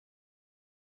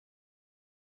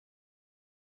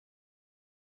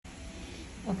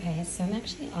Okay, so I'm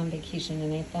actually on vacation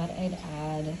and I thought I'd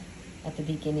add at the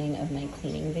beginning of my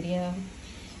cleaning video.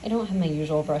 I don't have my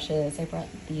usual brushes. I brought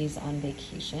these on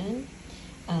vacation.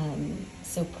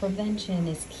 So prevention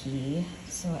is key.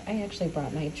 So I actually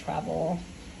brought my travel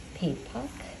paint puck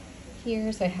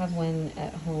here. So I have one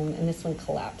at home and this one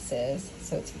collapses.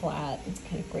 So it's flat, it's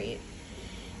kind of great.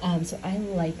 So I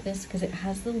like this because it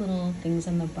has the little things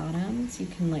on the bottom. So you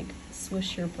can like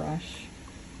swish your brush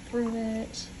through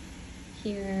it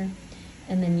here,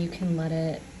 and then you can let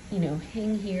it,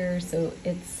 hang here. So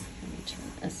it's, let me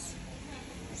turn this.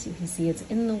 So you can see it's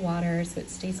in the water, so it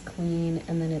stays clean,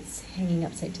 and then it's hanging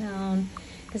upside down.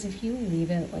 Because if you leave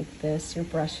it like this, your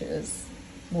brushes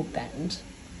will bend.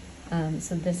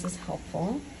 So this is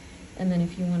helpful. And then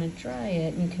if you want to dry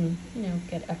it, you can,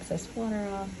 get excess water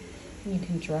off, and you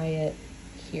can dry it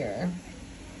here,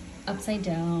 upside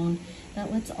down.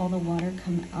 That lets all the water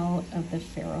come out of the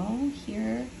ferrule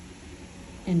here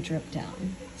and drip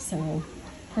down. So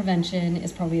prevention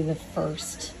is probably the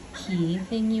first key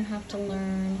thing you have to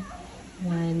learn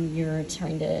when you're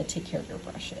trying to take care of your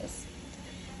brushes.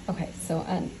 Okay, so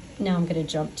now I'm gonna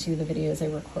jump to the videos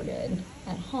I recorded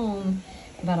at home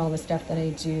about all the stuff that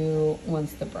I do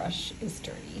once the brush is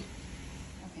dirty.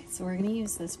 Okay, so we're gonna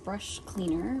use this brush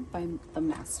cleaner by the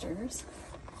Masters.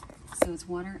 So it's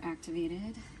water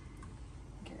activated.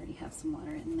 I already have some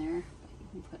water in there, but you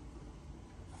can put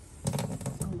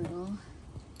a little.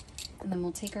 And then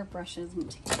we'll take our brushes, and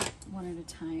we'll take it one at a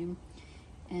time,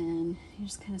 and you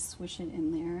just kind of swish it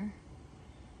in there.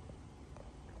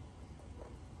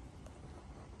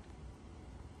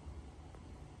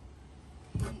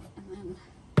 Okay, and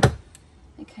then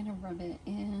I kind of rub it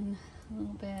in a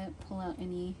little bit, pull out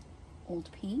any old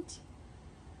paint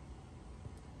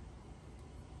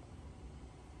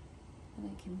that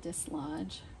I can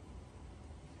dislodge.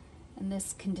 And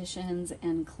this conditions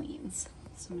and cleans.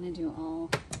 So I'm going to do all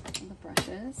of the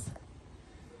brushes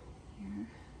here.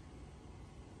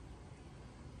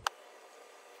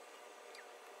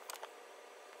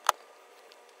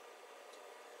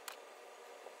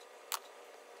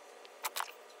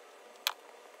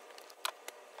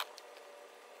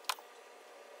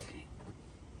 Okay.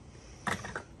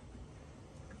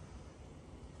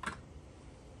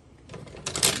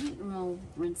 And we'll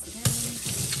rinse it in.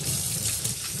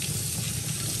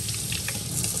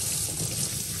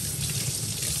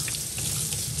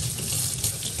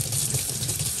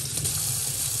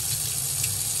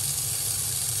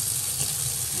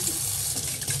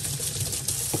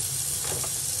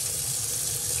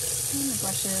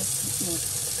 Brushes look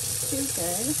too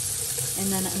good, and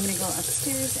then I'm going to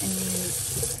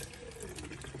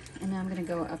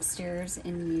go upstairs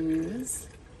and use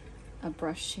a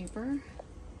brush shaper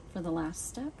for the last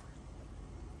step.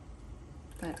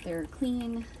 But they're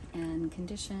clean and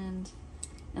conditioned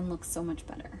and look so much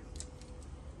better.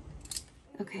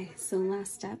 Okay, so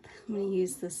last step, I'm going to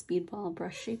use the Speedball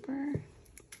brush shaper.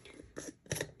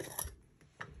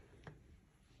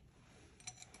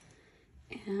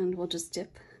 And we'll just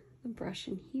dip the brush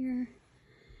in here.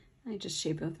 I just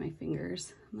shape it with my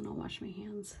fingers, and then I'll wash my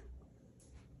hands.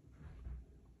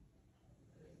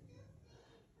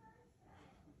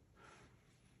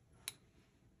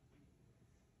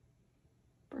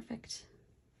 Perfect.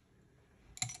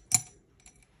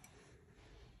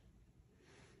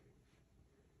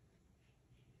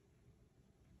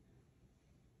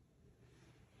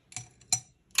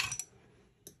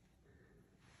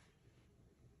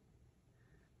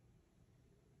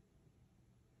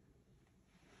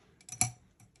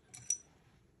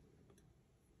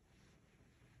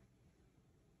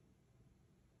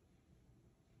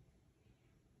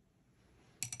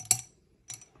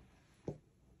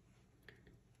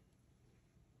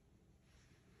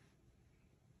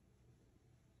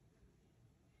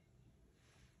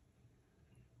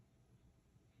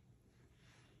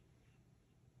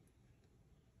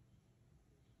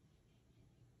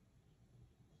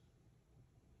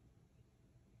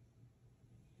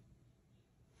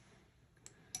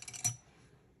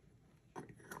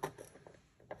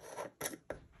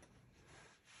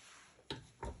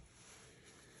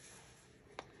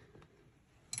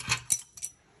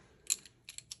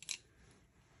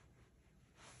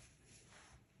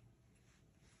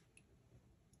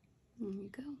 There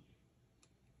you go.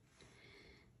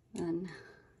 Then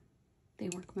they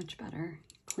work much better,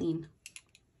 clean.